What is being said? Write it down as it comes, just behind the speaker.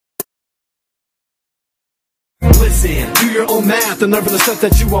listen. Do your own math and learn from the stuff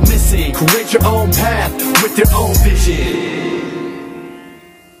that you are missing. Create your own path with your own vision.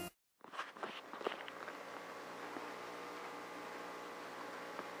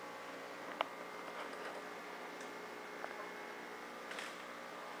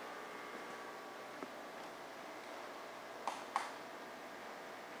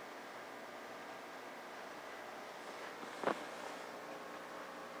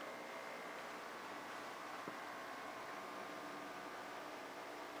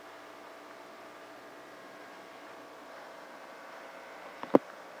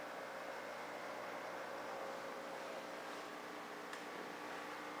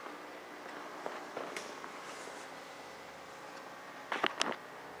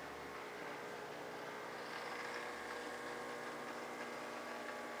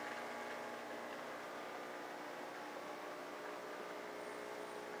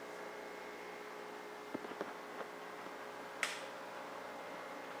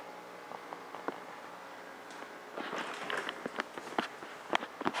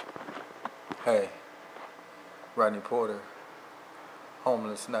 Hey, Rodney Porter,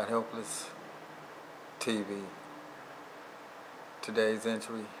 Homeless, Not Helpless, TV. Today's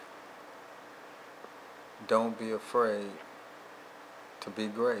entry: don't be afraid to be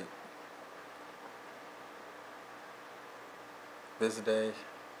great. This day,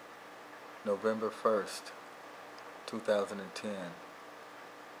 November 1st, 2010,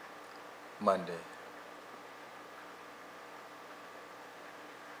 Monday.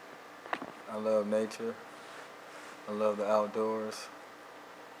 I love nature. I love the outdoors.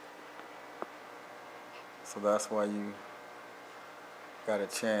 So that's why you got a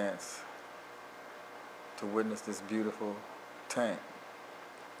chance to witness this beautiful tank.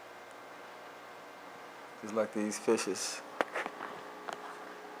 Just like these fishes,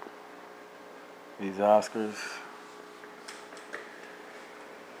 these Oscars,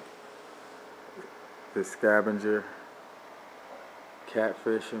 this scavenger,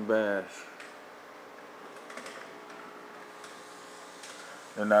 catfish and bass.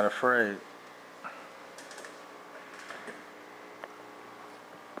 They're not afraid.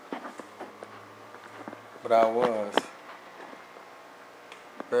 But I was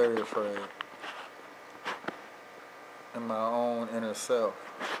very afraid in my own inner self.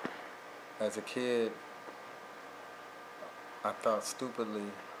 As a kid, I thought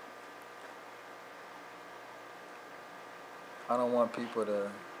stupidly, I don't want people to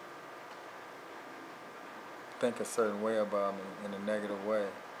think a certain way about me in a negative way.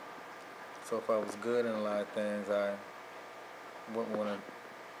 So if I was good in a lot of things, I wouldn't want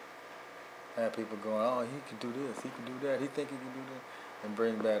to have people going, oh, he can do this, he can do that, he think he can do that, and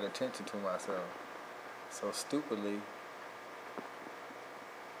bring bad attention to myself. So stupidly,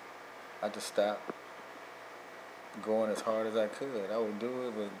 I just stopped going as hard as I could. I would do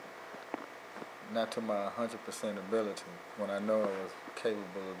it, but not to my 100% ability, when I know I was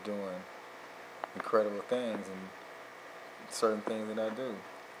capable of doing incredible things and certain things that I do.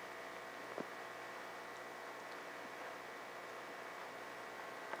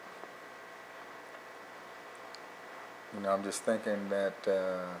 You know, I'm just thinking that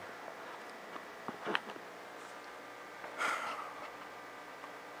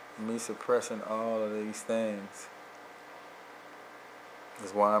me suppressing all of these things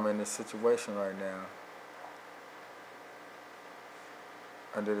is why I'm in this situation right now.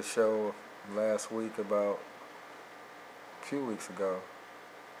 I did a show last week a few weeks ago,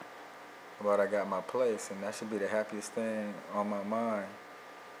 about I got my place, and that should be the happiest thing on my mind.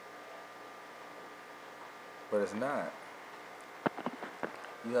 But it's not.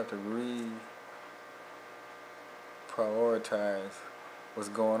 You have to prioritize what's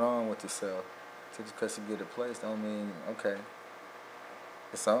going on with yourself. Just because you get a place don't mean, okay,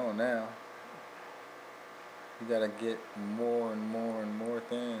 it's on now. You gotta get more and more and more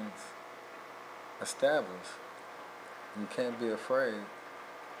things established. You can't be afraid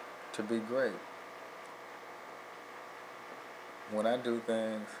to be great. When I do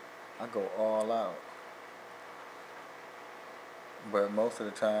things, I go all out. But most of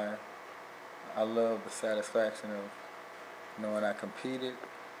the time, I love the satisfaction of knowing I competed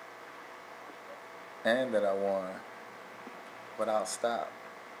and that I won. But I'll stop.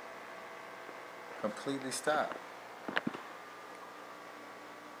 Completely stop.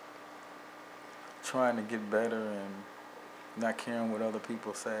 Trying to get better and not caring what other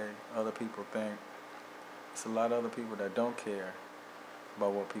people say, other people think. It's a lot of other people that don't care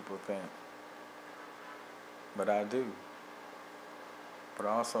about what people think. But I do. But I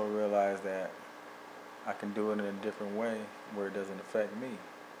also realize that I can do it in a different way where it doesn't affect me.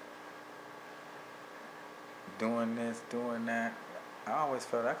 doing this, doing that. I always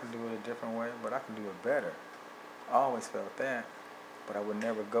felt I could do it a different way, but I could do it better. I always felt that, but I would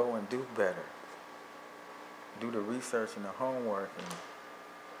never go and do better. Do the research and the homework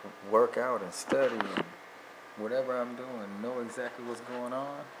and work out and study and whatever I'm doing, know exactly what's going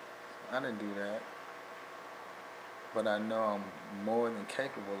on. I didn't do that, but I know I'm more than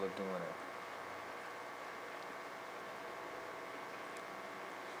capable of doing it.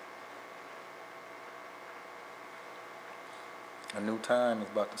 A new time is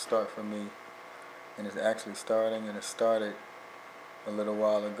about to start for me, and it's actually starting, and it started a little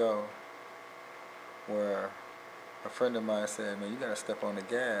while ago, where a friend of mine said, man, you gotta step on the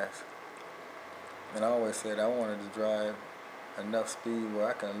gas. And I always said I wanted to drive enough speed where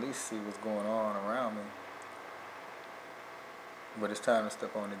I can at least see what's going on around me. But it's time to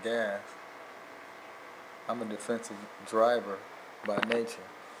step on the gas. I'm a defensive driver by nature,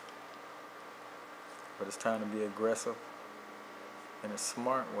 but it's time to be aggressive in a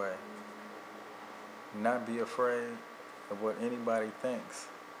smart way. Not be afraid of what anybody thinks,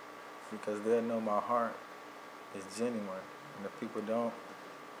 because they'll know my heart is genuine. And if people don't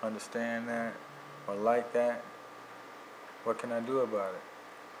understand that or like that, what can I do about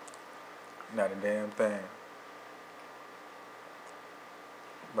it? Not a damn thing.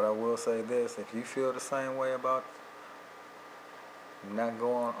 But I will say this, if you feel the same way about not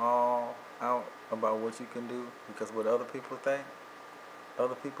going all out about what you can do because what other people think,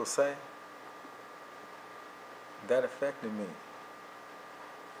 other people say, that affected me.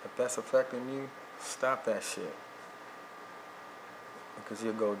 If that's affecting you, stop that shit. Because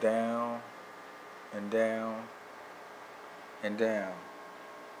you'll go down and down and down.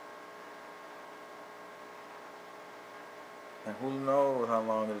 And who knows how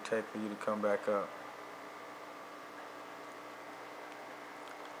long it'll take for you to come back up.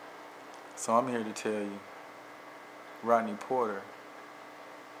 So I'm here to tell you, Rodney Porter,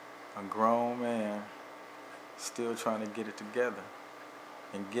 a grown man, still trying to get it together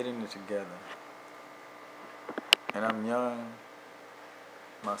and getting it together. And I'm young,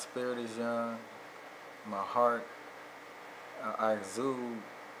 my spirit is young, my heart, I exude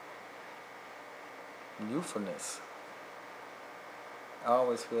youthfulness. I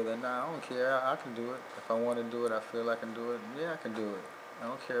always feel that, nah, I don't care, I can do it. If I want to do it, I feel I can do it, yeah, I can do it. I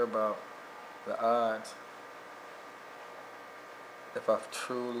don't care about the odds. If I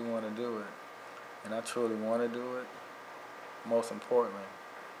truly want to do it, and I truly want to do it, most importantly,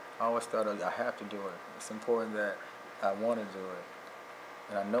 I always thought I have to do it. It's important that I want to do it,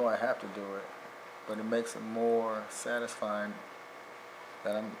 and I know I have to do it, but it makes it more satisfying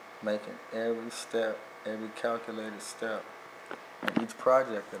that I'm making every step, every calculated step in each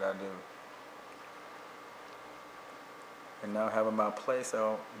project that I do. And now having my place,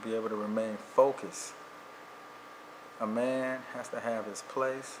 I'll be able to remain focused. A man has to have his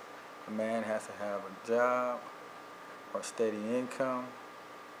place. A man has to have a job or steady income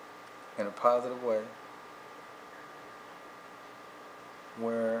in a positive way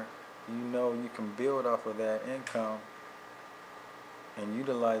where you know you can build off of that income and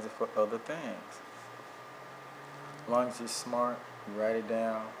utilize it for other things. As long as you're smart, you write it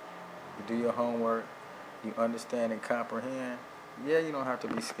down, you do your homework, you understand and comprehend, yeah, you don't have to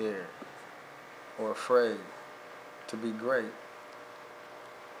be scared or afraid to be great.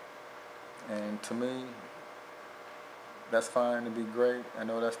 And to me, that's fine to be great. I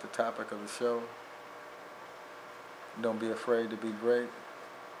know that's the topic of the show. Don't be afraid to be great.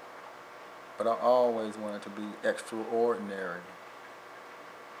 But I always wanted to be extraordinary.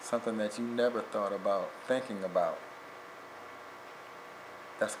 Something that you never thought about thinking about.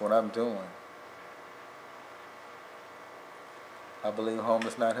 That's what I'm doing. I believe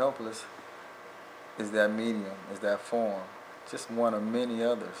Homeless Not Helpless is that medium, is that form. Just one of many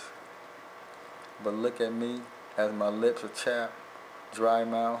others. But look at me as my lips are chapped, dry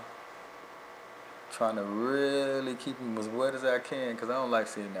mouth, trying to really keep them as wet as I can, because I don't like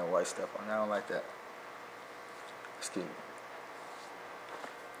seeing that white stuff on. I don't like that. Excuse me.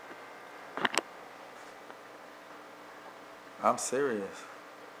 I'm serious.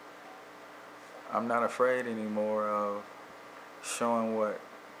 I'm not afraid anymore of showing what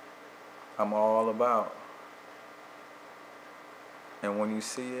I'm all about. And when you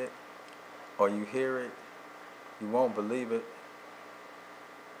see it or you hear it, you won't believe it,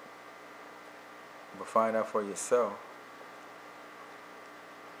 but find out for yourself.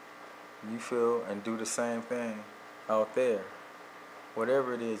 You feel and do the same thing out there.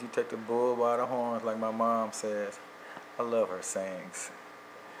 Whatever it is, you take the bull by the horns, like my mom says. I love her sayings.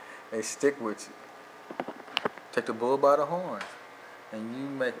 They stick with you. Take the bull by the horns, and you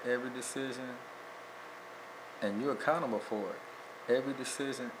make every decision and you're accountable for it. Every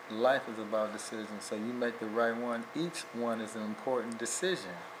decision, life is about decisions, so you make the right one. Each one is an important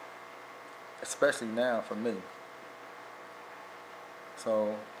decision, especially now for me.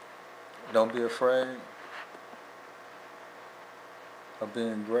 So don't be afraid of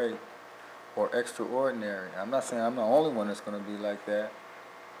being great or extraordinary. I'm not saying I'm the only one that's going to be like that,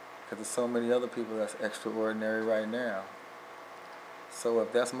 because there's so many other people that's extraordinary right now. So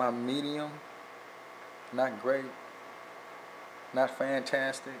if that's my medium, not great, not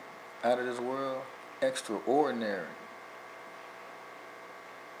fantastic, out of this world, extraordinary.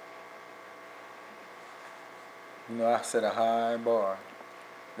 You know, I set a high bar.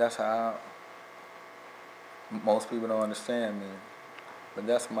 That's how most people don't understand me. But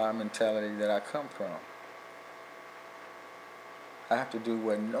that's my mentality that I come from. I have to do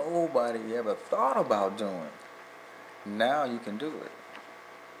what nobody ever thought about doing. Now you can do it.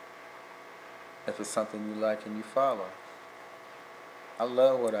 If it's something you like and you follow. I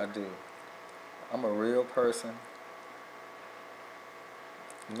love what I do. I'm a real person.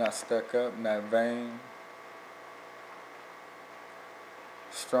 Not stuck up, not vain.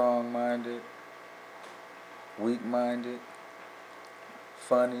 Strong-minded. Weak-minded.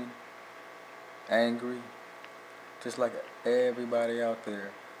 Funny. Angry. Just like everybody out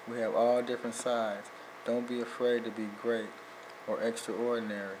there. We have all different sides. Don't be afraid to be great or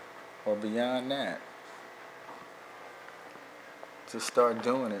extraordinary or beyond that. Just start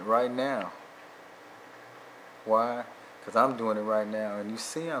doing it right now. Why? Because I'm doing it right now, and you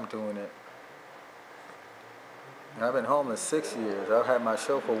see I'm doing it. And I've been homeless 6 years. I've had my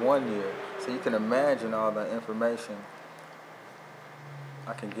show for 1 year. So you can imagine all the information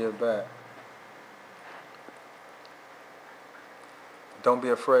I can give back. Don't be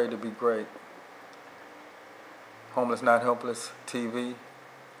afraid to be great. Homeless Not Helpless TV.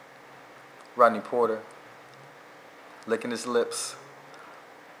 Rodney Porter licking his lips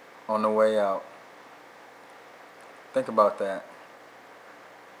on the way out. Think about that.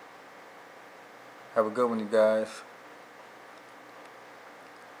 Have a good one, you guys.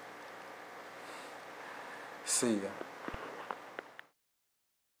 See ya.